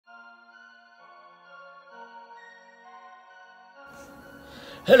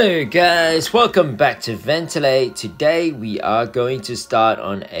Hello guys, welcome back to Ventilate. Today we are going to start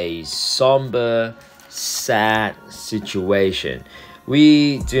on a somber, sad situation.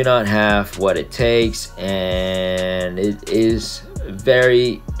 We do not have what it takes and it is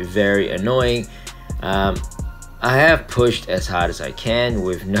very annoying. I have pushed as hard as I can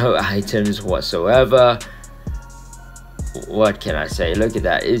with no items whatsoever. What can I say? Look at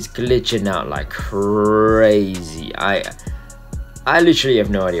that, it's glitching out like crazy. I literally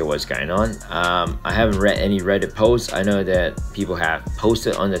have no idea what's going on. I haven't read any Reddit posts. I know that people have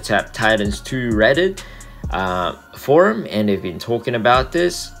posted on the Tap Titans 2 Reddit forum and they've been talking about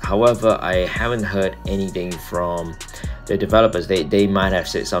this. However, I haven't heard anything from the developers. They might have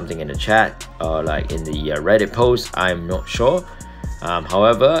said something in the chat or like in the Reddit post. I'm not sure.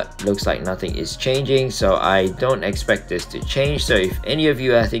 However, looks like nothing is changing, so I don't expect this to change. So if any of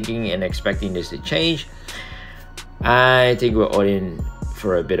you are thinking and expecting this to change, I think we're all in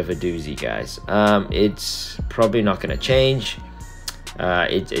for a bit of a doozy, guys. It's probably not going to change.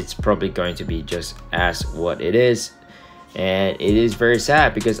 It's probably going to be just as what it is. And it is very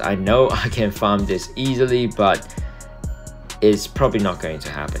sad because I know I can farm this easily, but it's probably not going to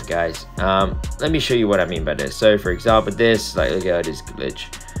happen, guys. Let me show you what I mean by this. So for example, this, like, look at this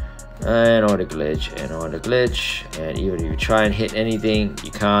glitch. And all the glitch, and all the glitch. And even if you try and hit anything, you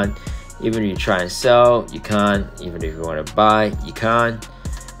can't. Even if you try and sell, you can't. Even if you want to buy, you can't.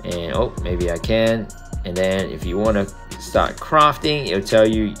 And oh, maybe I can. And then if you want to start crafting, it'll tell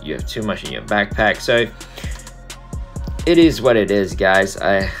you you have too much in your backpack. So it is what it is, guys.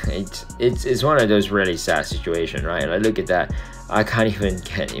 It's one of those really sad situations, right? Like, look at that. I can't even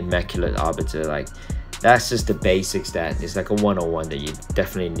get Immaculate Arbiter. Like, that's just the basics. That is like a 101 that you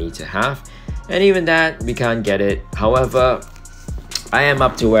definitely need to have. And even that, we can't get it. However, I am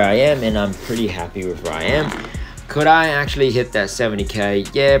up to where I am and I'm pretty happy with where I am. Could I actually hit that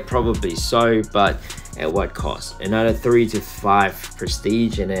 70k? Yeah, probably so, but at what cost? Another 3 to 5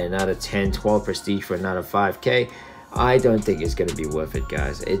 prestige and then another 10-12 prestige for another 5k. I don't think it's gonna be worth it,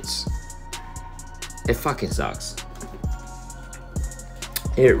 guys. It fucking sucks.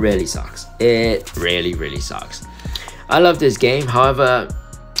 It really sucks. It really sucks. I love this game. However,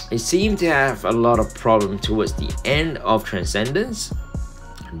 it seemed to have a lot of problem towards the end of Transcendence,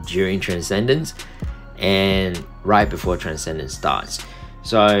 during Transcendence, and right before Transcendence starts.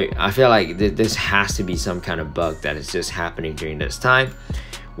 So I feel like this has to be some kind of bug that is just happening during this time.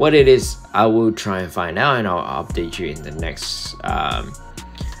 What it is, I will try and find out and I'll update you in the next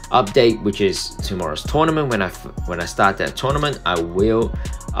update, which is tomorrow's tournament. When I start that tournament, I will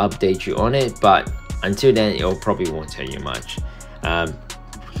update you on it, but until then, it probably won't tell you much.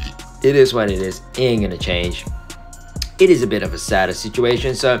 It is what it is. It ain't gonna change. It is a bit of a sadder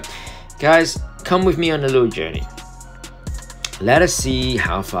situation. So guys, come with me on a little journey. Let us see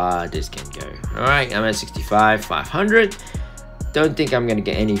how far this can go. All right, I'm at 65,500. Don't think I'm gonna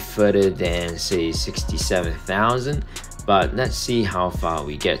get any further than say 67,000, but let's see how far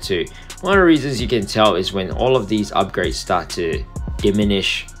we get to. One of the reasons you can tell is when all of these upgrades start to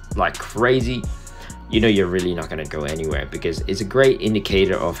diminish like crazy, you know you're really not going to go anywhere, because it's a great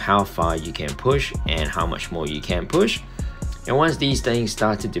indicator of how far you can push and how much more you can push. And once these things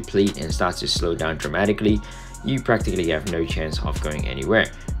start to deplete and start to slow down dramatically, you practically have no chance of going anywhere,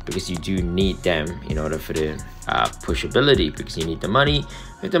 because you do need them in order for the pushability, because you need the money.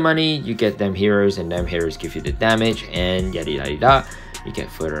 With the money, you get them heroes, and them heroes give you the damage, and yada yada yada. You get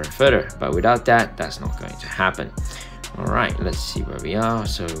further and further, but without that, that's not going to happen. All right, let's see where we are.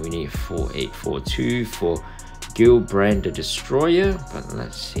 So we need 4842 for Gilbrand the Destroyer, but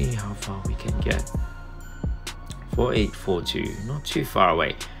let's see how far we can get. 4842, not too far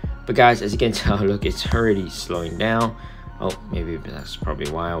away. But guys, as you can tell, look, it's already slowing down. Oh, maybe that's probably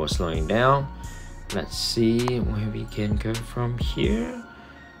why I was slowing down. Let's see where we can go from here.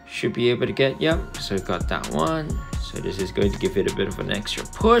 Should be able to get, yep, so got that one. So this is going to give it a bit of an extra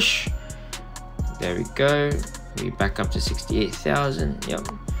push. There we go. We back up to 68,000. Yep,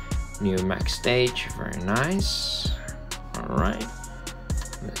 new max stage, very nice. All right,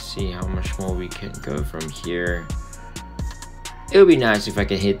 let's see how much more we can go from here. It would be nice if I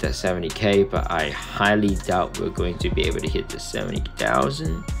can hit that 70k, but I highly doubt we're going to be able to hit the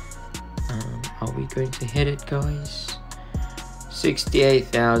 70,000. Are we going to hit it, guys?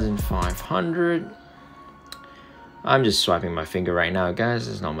 68,500. I'm just swiping my finger right now, guys.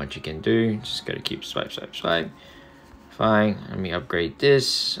 There's not much you can do. Just gotta keep swipe. Fine, let me upgrade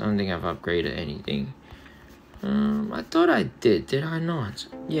this. I don't think I've upgraded anything. I thought I did I not?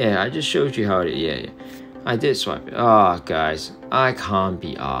 Yeah, I just showed you how it, yeah. I did swipe it. Oh, guys, I can't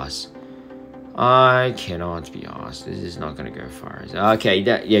be arsed. I cannot be asked. This is not gonna go far. Okay,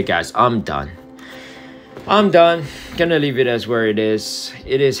 yeah, guys, I'm done. I'm done. Gonna leave it as where it is.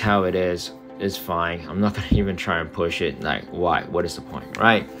 It is how it is. It's fine. I'm not gonna even try and push it. Like, why? What is the point,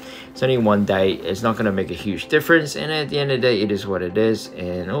 right? It's only one day. It's not gonna make a huge difference. And at the end of the day, it is what it is.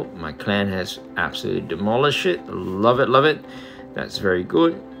 And oh, my clan has absolutely demolished it. Love it, love it. That's very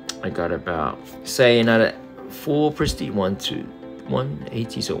good. I got about, say, another 4 prestige.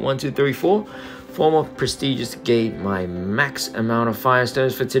 180. So 1, 2, 3, 4. 4 more prestiges to gain my max amount of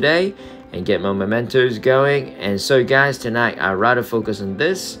firestones for today and get my mementos going. And so, guys, tonight I'd rather focus on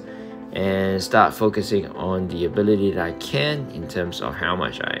this and start focusing on the ability that I can in terms of how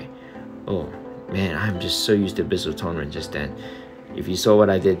much oh man, I'm just so used to Abyssal Tournament just then. If you saw what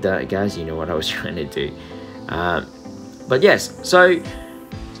I did there, guys, you know what I was trying to do. But yes, so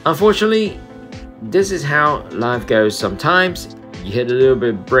unfortunately, this is how life goes sometimes. You hit a little bit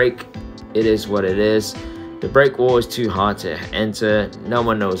of break, it is what it is. The break wall is too hard to enter. No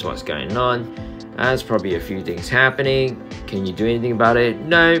one knows what's going on. There's probably a few things happening. Can you do anything about it?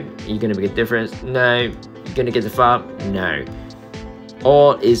 No. You're gonna make a difference? No. You're gonna get the farm? No.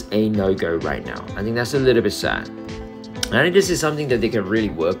 All is a no-go right now. I think that's a little bit sad. I think this is something that they can really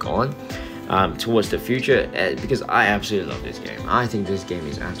work on towards the future, because I absolutely love this game. I think this game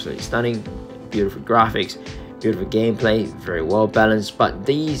is absolutely stunning. Beautiful graphics, beautiful gameplay, very well balanced, but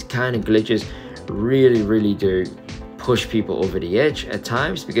these kind of glitches really do push people over the edge at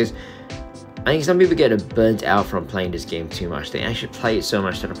times, because I think some people get burnt out from playing this game too much. They actually play it so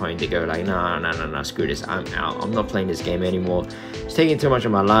much to the point they go like, no, screw this, I'm out. I'm not playing this game anymore. It's taking too much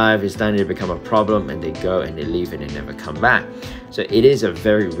of my life. It's starting to become a problem, and they go and they leave it and never come back. So it is a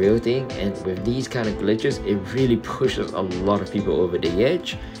very real thing, and with these kind of glitches, it really pushes a lot of people over the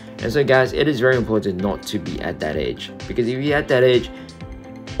edge. And so, guys, it is very important not to be at that edge, because if you're at that edge,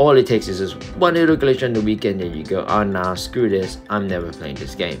 all it takes is just one little glitch on the weekend and you go, oh nah, screw this, I'm never playing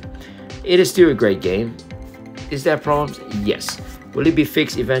this game. It is still a great game. Is there problems? Yes. Will it be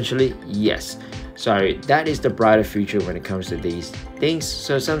fixed eventually? Yes. So that is the brighter future when it comes to these things.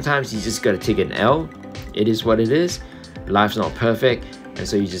 So sometimes you just gotta take an L. It is what it is. Life's not perfect, and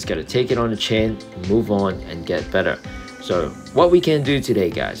so you just gotta take it on the chin, move on, and get better. So what we can do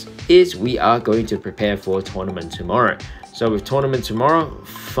today, guys, is we are going to prepare for a tournament tomorrow. So with tournament tomorrow,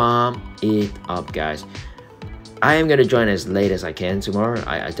 farm it up, guys. I am going to join as late as I can tomorrow.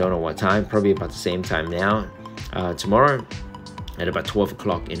 I don't know what time, probably about the same time now. Tomorrow at about 12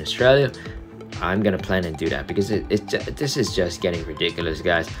 o'clock in Australia, I'm going to plan and do that, because this is just getting ridiculous,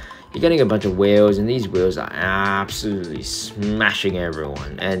 guys. You're getting a bunch of whales, and these whales are absolutely smashing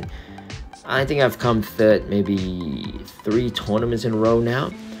everyone. And I think I've come third maybe 3 tournaments in a row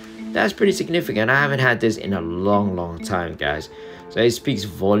now. That's pretty significant. I haven't had this in a long time, guys. So it speaks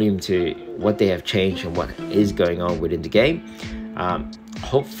volume to what they have changed and what is going on within the game.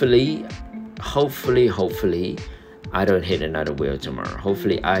 Hopefully, I don't hit another whale tomorrow.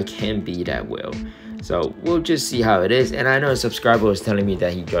 Hopefully, I can be that whale. So we'll just see how it is. And I know a subscriber was telling me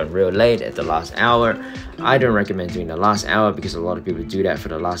that he joined real late at the last hour. I don't recommend doing the last hour, because a lot of people do that for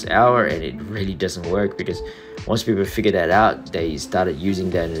the last hour, and it really doesn't work, because once people figure that out, they started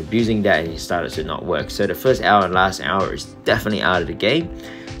using that and abusing that, and it started to not work. So the first hour and last hour is definitely out of the game.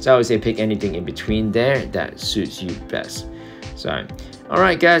 So I would say pick anything in between there that suits you best. So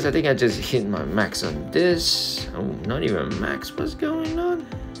alright, guys, I think I just hit my max on this. Oh, not even max. What's going on?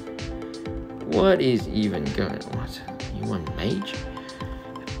 What is even going on? What? You want mage?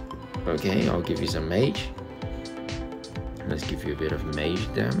 Okay, I'll give you some mage. Let's give you a bit of mage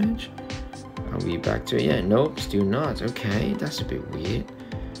damage. Are we back to it? Yeah, nope, still not. Okay, that's a bit weird.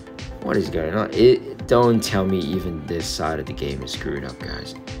 What is going on? Don't tell me even this side of the game is screwed up,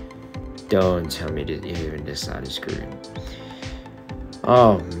 guys. Don't tell me that even this side is screwed.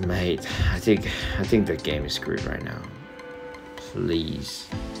 Oh, mate, I think the game is screwed right now. Please.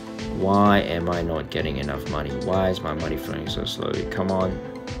 Why am I not getting enough money? Why is my money flowing so slowly? Come on,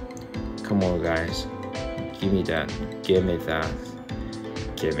 guys, give me that. Give me that.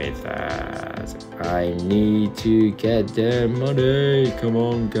 I need to get their money. Come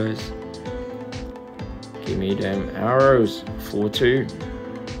on, guys, give me them arrows. 4-2,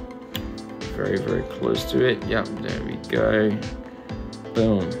 very close to it. Yep, there we go.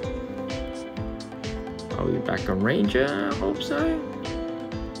 Boom. Are we back on Ranger? I hope so.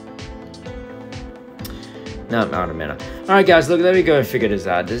 No, out of mana. Alright, guys, look, let me go and figure this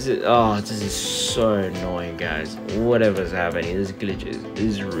out. This is so annoying, guys. Whatever's happening, this glitch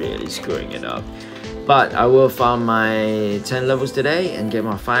is really screwing it up. But I will farm my 10 levels today and get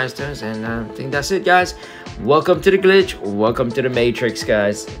my firestones, and I think that's it, guys. welcome to the glitch, welcome to the matrix,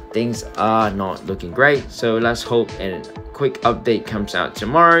 guys. Things are not looking great, so let's hope a quick update comes out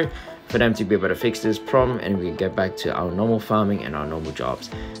tomorrow for them to be able to fix this problem and we can get back to our normal farming and our normal jobs.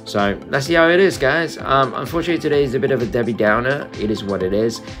 So let's see how it is, guys. Unfortunately today is a bit of a Debbie Downer. It is what it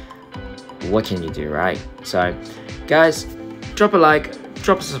is. What can you do, right? So guys, drop a like,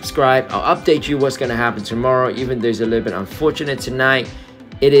 drop a subscribe. I'll update you what's gonna happen tomorrow, even though it's a little bit unfortunate tonight.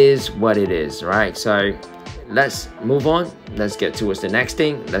 It is what it is, right? So let's move on. Let's get towards the next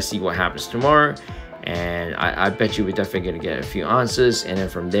thing. Let's see what happens tomorrow. And I bet you we're definitely going to get a few answers, and then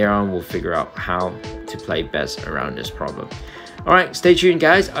from there on we'll figure out how to play best around this problem. All right, stay tuned,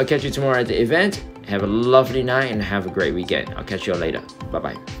 guys. I'll catch you tomorrow at the event. Have a lovely night and have a great weekend. I'll catch you all later. Bye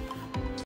bye.